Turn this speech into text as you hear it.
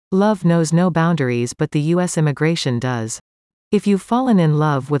Love knows no boundaries, but the U.S. immigration does. If you've fallen in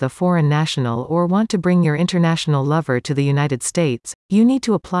love with a foreign national or want to bring your international lover to the United States, you need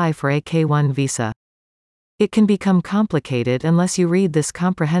to apply for a K-1 visa. It can become complicated unless you read this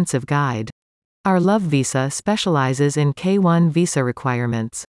comprehensive guide. Our Love Visa specializes in K-1 visa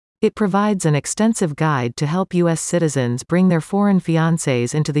requirements. It provides an extensive guide to help U.S. citizens bring their foreign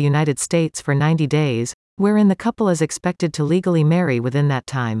fiancés into the United States for 90 days, wherein the couple is expected to legally marry within that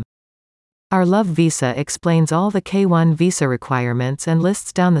time. Our Love Visa explains all the K-1 visa requirements and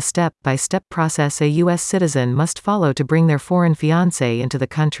lists down the step-by-step process a U.S. citizen must follow to bring their foreign fiancé into the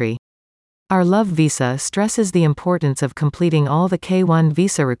country. Our Love Visa stresses the importance of completing all the K-1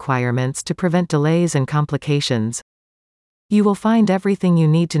 visa requirements to prevent delays and complications. You will find everything you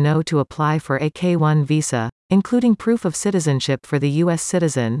need to know to apply for a K-1 visa, including proof of citizenship for the U.S.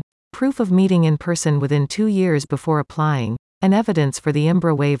 citizen, proof of meeting in person within 2 years before applying, and evidence for the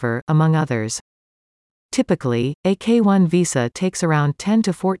IMBRA waiver, among others. Typically, a K-1 visa takes around 10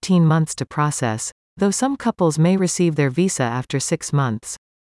 to 14 months to process, though some couples may receive their visa after 6 months.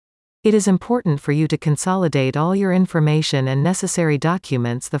 It is important for you to consolidate all your information and necessary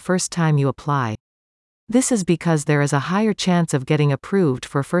documents the first time you apply. This is because there is a higher chance of getting approved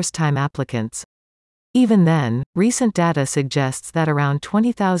for first-time applicants. Even then, recent data suggests that around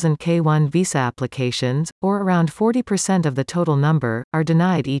 20,000 K-1 visa applications, or around 40% of the total number, are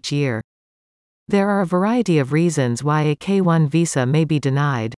denied each year. There are a variety of reasons why a K-1 visa may be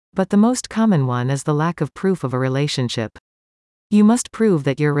denied, but the most common one is the lack of proof of a relationship. You must prove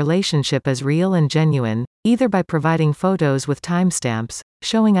that your relationship is real and genuine, either by providing photos with timestamps,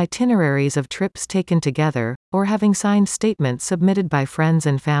 showing itineraries of trips taken together, or having signed statements submitted by friends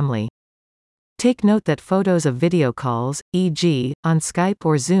and family. Take note that photos of video calls, e.g., on Skype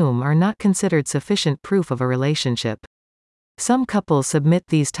or Zoom, are not considered sufficient proof of a relationship. Some couples submit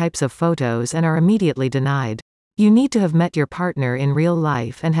these types of photos and are immediately denied. You need to have met your partner in real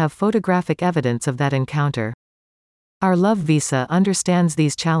life and have photographic evidence of that encounter. Our Love Visa understands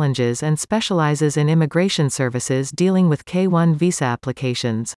these challenges and specializes in immigration services dealing with K-1 visa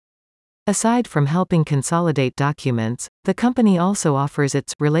applications. Aside from helping consolidate documents, the company also offers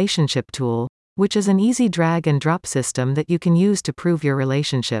its Relationship Tool, which is an easy drag-and-drop system that you can use to prove your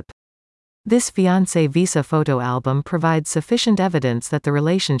relationship. This fiancé visa photo album provides sufficient evidence that the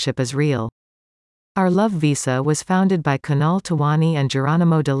relationship is real. Our Love Visa was founded by Kunal Tawani and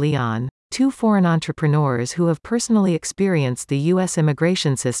Geronimo de Leon, 2 foreign entrepreneurs who have personally experienced the U.S.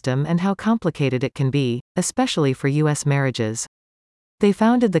 immigration system and how complicated it can be, especially for U.S. marriages. They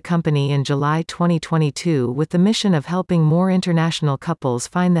founded the company in July 2022 with the mission of helping more international couples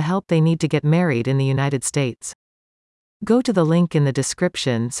find the help they need to get married in the United States. Go to the link in the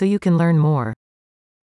description so you can learn more.